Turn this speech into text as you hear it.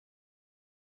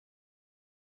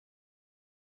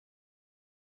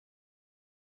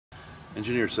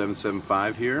Engineer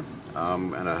 775 here,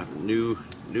 at a new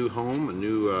home, a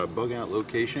new bug out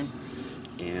location,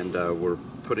 and we're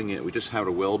putting it. We just had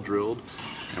a well drilled,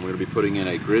 and we're going to be putting in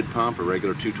a grid pump, a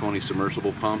regular 220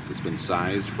 submersible pump that's been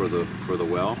sized for the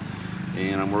well.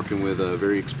 And I'm working with a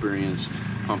very experienced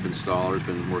pump installer. Has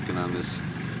been working on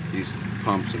these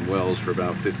pumps and wells for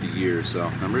about 50 years. So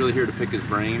I'm really here to pick his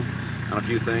brain on a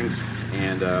few things,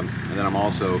 and then I'm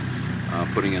also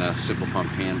putting in a simple pump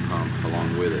hand pump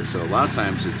along with it. So a lot of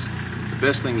times it's the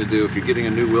best thing to do if you're getting a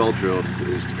new well drilled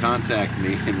is to contact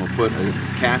me, and we'll put a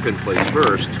cap in place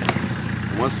first.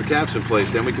 And once the cap's in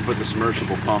place, then we can put the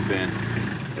submersible pump in,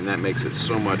 and that makes it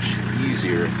so much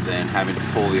easier than having to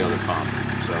pull the other pump.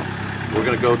 So we're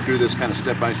going to go through this kind of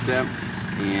step by step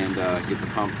and get the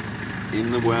pump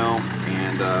in the well,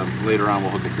 and later on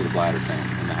we'll hook it to the bladder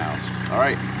tank in the house. All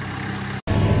right.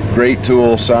 Great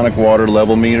tool, sonic water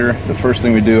level meter. The first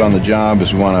thing we do on the job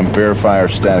is we want to verify our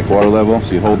static water level.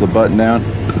 So you hold the button down,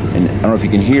 and I don't know if you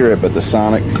can hear it, but the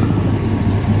sonic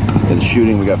is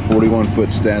shooting. We got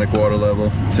 41-foot static water level,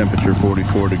 temperature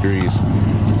 44 degrees.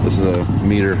 This is a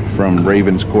meter from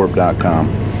ravenscorp.com.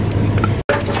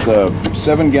 It's a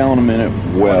 7-gallon a minute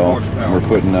well. We're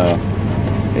putting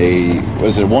what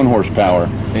is it, 1 horsepower?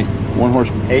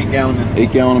 8 gallon a minute.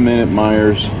 8 gallon a minute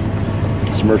Myers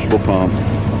submersible pump.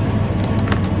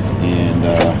 And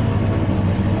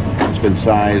it's been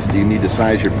sized. You need to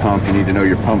size your pump. You need to know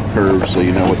your pump curves so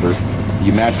you know what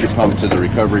you match your pump to the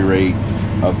recovery rate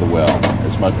of the well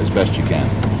as best you can.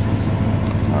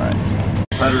 All right.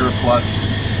 Predator Plus.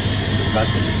 That's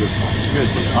a good pump. It's good.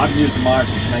 I've used the Myers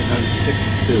since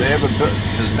 1962.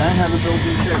 Does that have a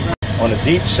built-in check? On a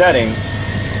deep setting,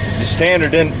 the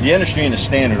standard in the industry and the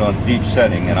standard on deep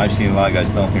setting, and I've seen a lot of guys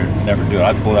never do it.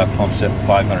 I pull that pump set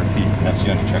 500 feet, and that's the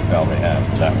only check valve they have.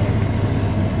 Is that one?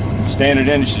 Standard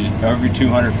industry is every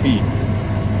 200 feet.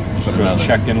 So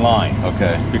check in line.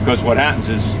 Okay. Because what happens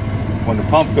is when the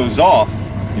pump goes off,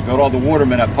 you go to all the water in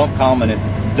that pump column, and it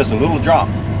does a little drop,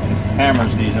 and it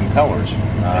hammers these impellers,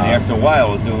 and after a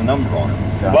while it'll do a number on it.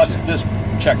 Gotcha. Plus, if this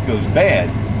check goes bad,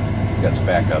 you got some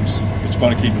backups. It's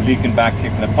going to keep leaking back,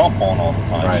 kicking the pump on all the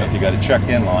time. Right. So if you got a check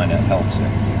in line, that helps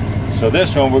it. So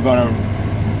this one we're going to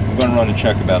run a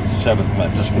check about the 7th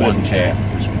length, just one check.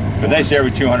 Because they say every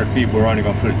 200 feet we're only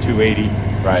going to put it 280.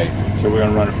 Right. So we're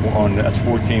going to run it on that's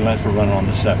 14 lengths. We're running on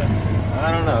the 7th.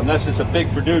 I don't know, unless it's a big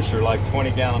producer like 20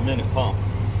 gallon a minute pump.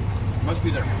 It must be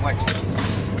their flex.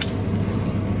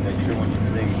 Make sure when you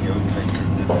think you make sure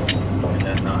this is in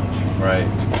that notch. Right.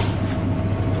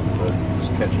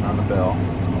 Just catching on the bell.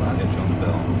 I'll get you on the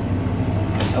bell.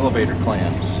 Elevator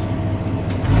clamps.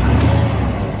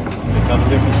 They come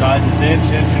different sizes, inch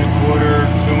and a quarter,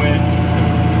 2 inch.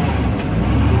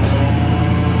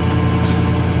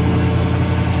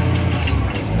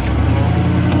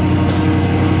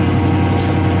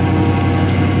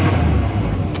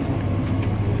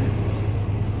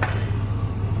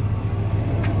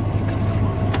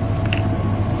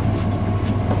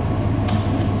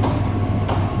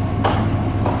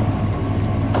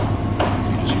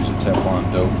 Teflon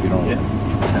dope, you don't. Yeah,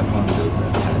 Teflon dope,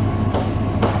 that's it.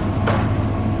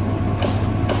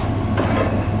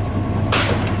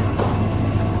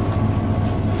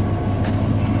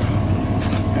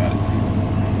 Got it.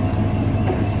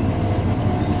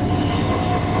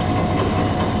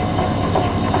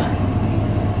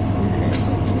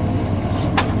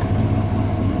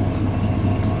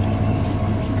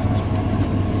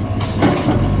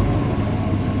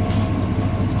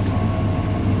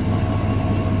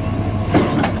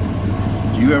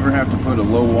 Do you ever have to put a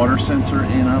low water sensor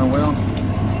in on a well?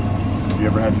 Have you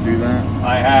ever had to do that?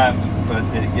 I have, but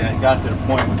it got to the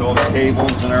point with all the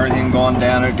cables and everything going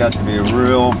down, it got to be a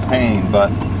real pain.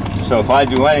 But so if I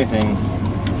do anything,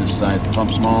 just size the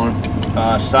pump smaller?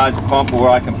 Size the pump where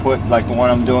I can put, like the one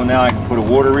I'm doing now, I can put a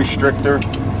water restrictor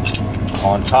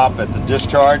on top at the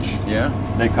discharge. Yeah.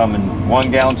 They come in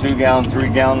 1 gallon, 2 gallon, 3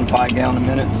 gallon, 5 gallon a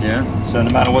minute. Yeah. So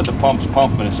no matter what the pump's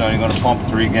pumping, it's only going to pump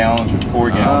 3 gallons or 4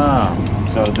 gallons.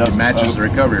 So it matches the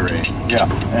recovery rate. Yeah.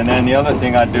 And then the other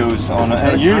thing I do is on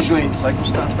a usually cycle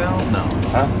stop valve? No.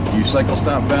 Huh? You cycle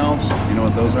stop valves? You know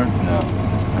what those are? No.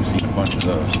 I've seen a bunch of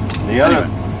those. The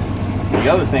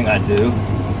other thing I do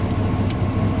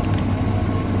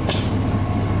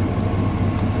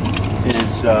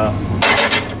is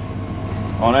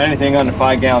on anything under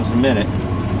 5 gallons a minute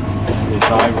is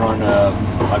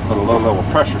I put a low level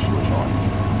pressure switch on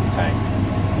the tank.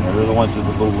 They're the ones with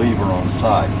the little lever on the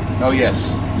side. Oh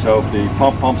yes. So if the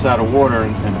pump pumps out of water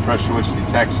and the pressure switch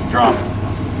detects a drop,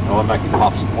 it automatically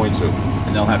pops the points open.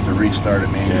 And they'll have to restart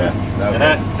it manually. Yeah.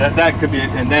 And that could be,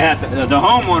 and they have to, the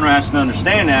homeowner has to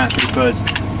understand that, because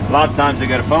A lot of times they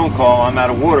get a phone call, I'm out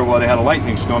of water. Well, they had a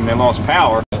lightning storm, they lost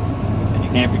power. And you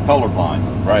can't be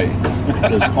colorblind. Right. It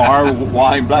says R,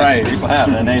 Y, black. Right. People have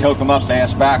it, and they hook them up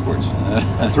ass backwards.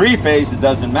 A 3-phase, it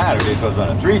doesn't matter, because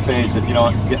on a 3-phase, if you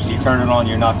don't get, you turn it on,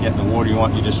 you're not getting the water you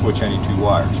want, you just switch any 2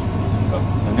 wires.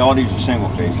 And all these are single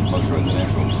phase, most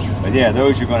residential. But yeah,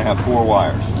 those you're going to have 4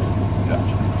 wires.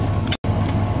 Gotcha.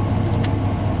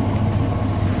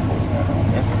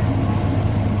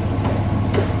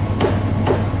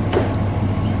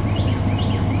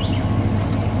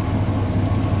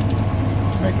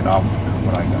 Make it opposite of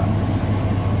what I got.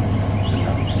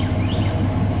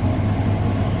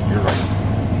 You're right.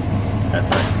 That's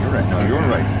right. You're right. No, you're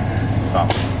right. Stop.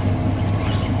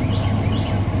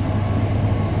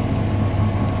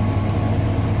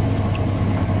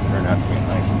 Turned out to be a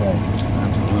nice day.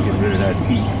 Absolutely. Get rid of that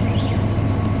heat.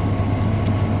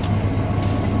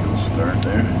 Good start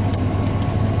there.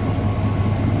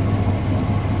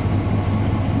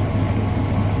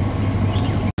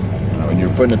 When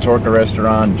you're putting a torque arrestor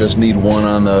on, just need one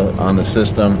on the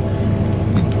system.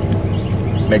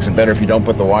 Makes it better if you don't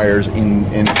put the wires in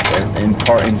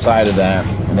part inside of that,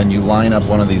 and then you line up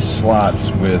one of these slots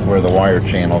with where the wire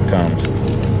channel comes.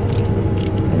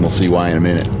 And we'll see why in a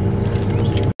minute.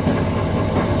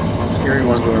 Scary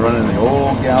ones when we're running the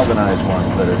old galvanized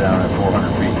ones that are down at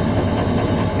 400 feet.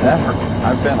 That hurt.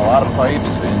 I've bent a lot of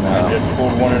pipes and I just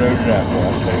pulled one of those out for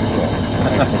I'll tell you what.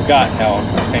 I forgot how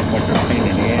much a pain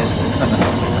in the ass.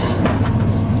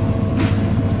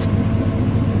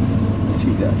 She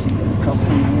got a couple of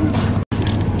them.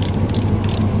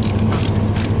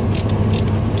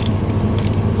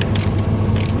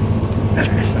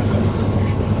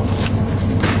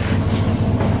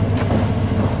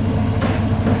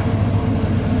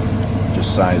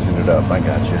 just sizing it up. I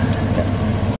got you.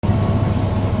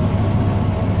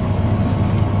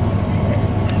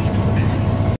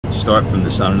 Start from the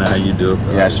center. I don't know how you do it.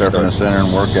 Yeah, start from the center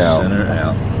and work out. Center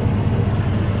out.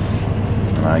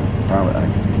 And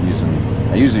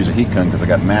I usually use a heat gun because I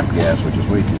got map gas, which is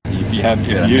way too. If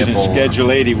you're using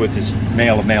Schedule 80 with its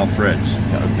male-to-male threads.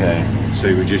 Okay. So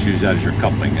you would just use that as your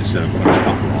coupling instead of putting a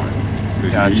coupler on it.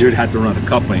 Gotcha. You'd have to run a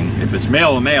coupling. If it's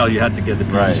male-to-male, you have to get the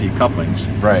PVC couplings.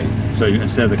 Right. So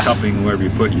instead of the coupling wherever you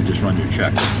put, you just run your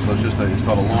check. So it's just it's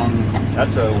called a long.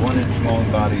 That's a 1-inch long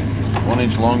body.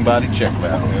 1-inch long body check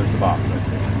valve. There's the box right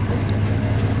there.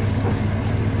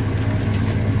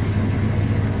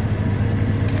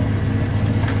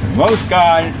 Most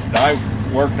guys that I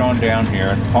worked on down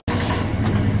here,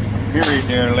 period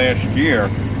there last year,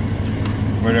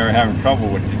 where they were having trouble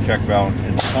with the check valves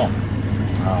in the pump.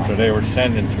 Oh. So they were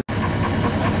sending through.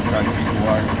 Try to keep the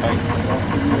wire tight.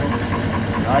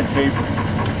 And I tape,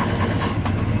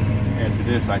 after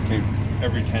this, I tape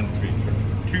every 10 feet.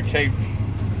 2 tapes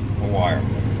of wire.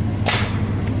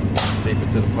 Tape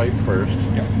it to the pipe first.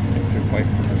 Yeah, tape to the pipe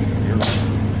first. You're right.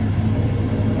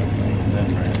 And then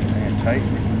Bring it tight.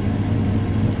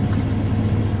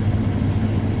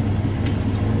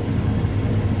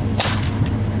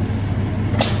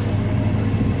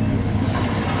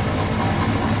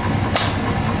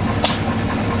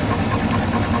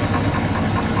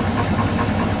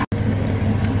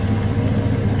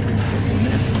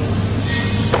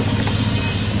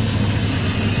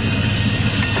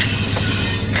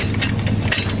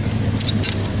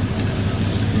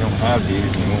 Have these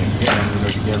and you only can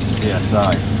to get the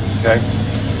DSI. Okay.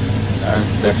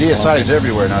 The DSI is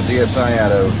everywhere now. DSI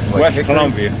out of like, West Hickory?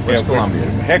 Columbia. West Columbia.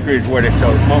 Hickory is where they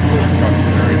sell pump construction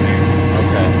and everything.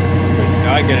 Okay. But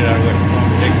I get it out of West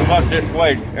Columbia. They come up this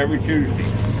way every Tuesday.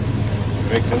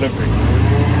 Make delivery.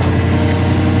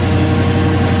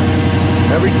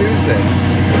 Every Tuesday.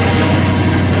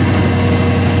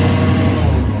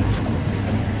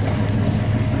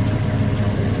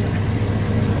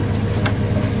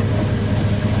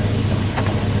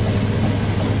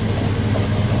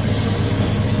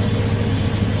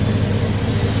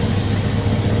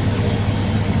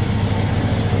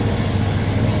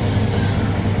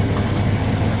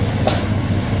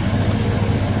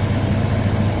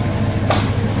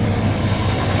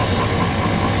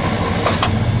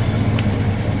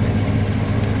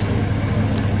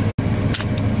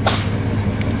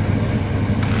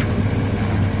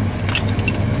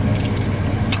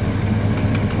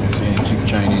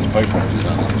 Chinese pipe wrenches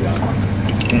on that job.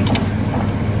 Do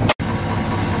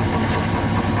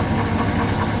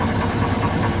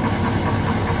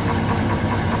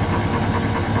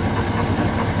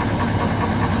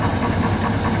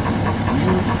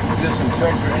you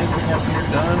disinfect or anything after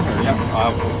you're done? Or Yep,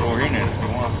 I'll put more in it if you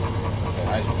want.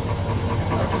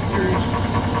 I'm just curious.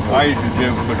 I usually do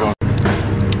put it on.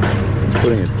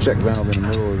 Putting a check valve in the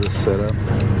middle of this this setup.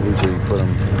 Usually you put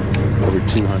them over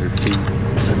 200 feet. I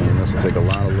mean, this will take a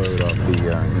lot of load off the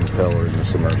impeller and the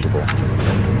submersible.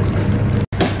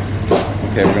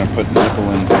 Okay, we're going to put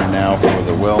nipple in here now for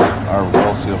our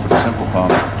well seal for the simple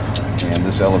pump and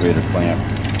this elevator clamp.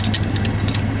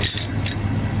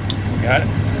 Got it?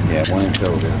 Yeah, 1-inch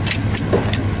elevator.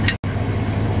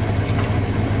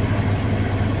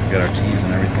 Got our T's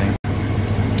and everything.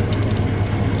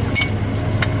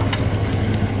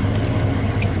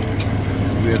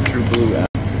 We have true blue out.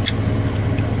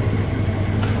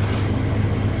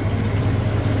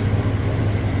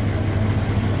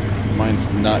 Mine's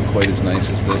not quite as nice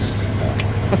as this.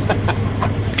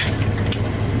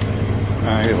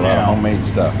 Alright, we have a lot of homemade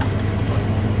stuff.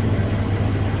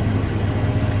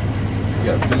 You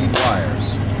got feed wires.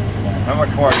 How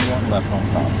much wire do you want left on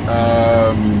top?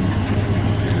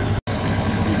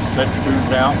 Set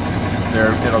screws out.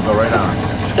 There, it'll go right on.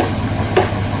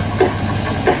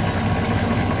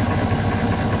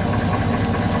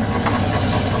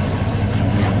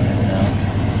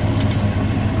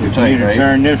 You need to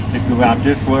turn this to go out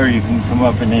this way, or you can come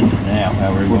up and in and out.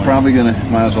 We're probably gonna,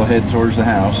 might as well head towards the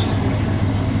house.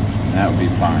 That would be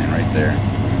fine right there.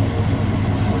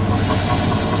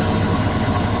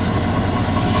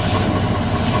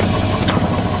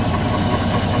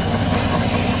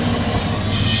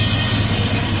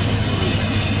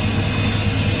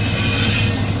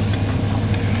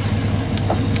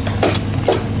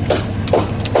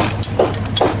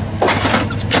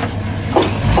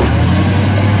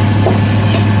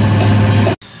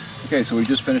 Okay, so we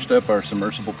just finished up our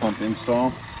submersible pump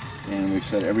install and we've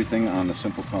set everything on the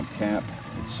simple pump cap.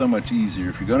 It's so much easier.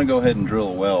 If you're going to go ahead and drill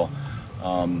a well,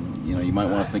 you know, you might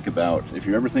want to think about, if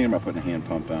you're ever thinking about putting a hand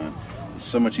pump on, it's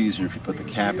so much easier if you put the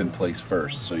cap in place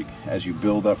first. So as you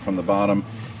build up from the bottom,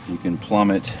 you can plumb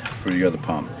it for your other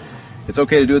pump. It's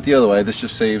okay to do it the other way. This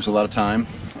just saves a lot of time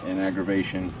and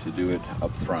aggravation to do it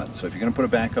up front. So if you're going to put a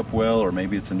backup well, or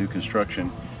maybe it's a new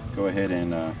construction, go ahead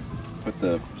and put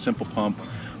the simple pump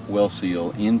well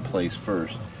seal in place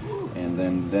first and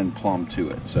then plumb to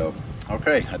it. So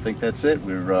okay, I think that's it.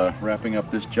 We're wrapping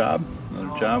up this job,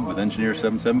 another job with Engineer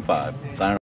 775.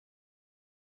 Signing off.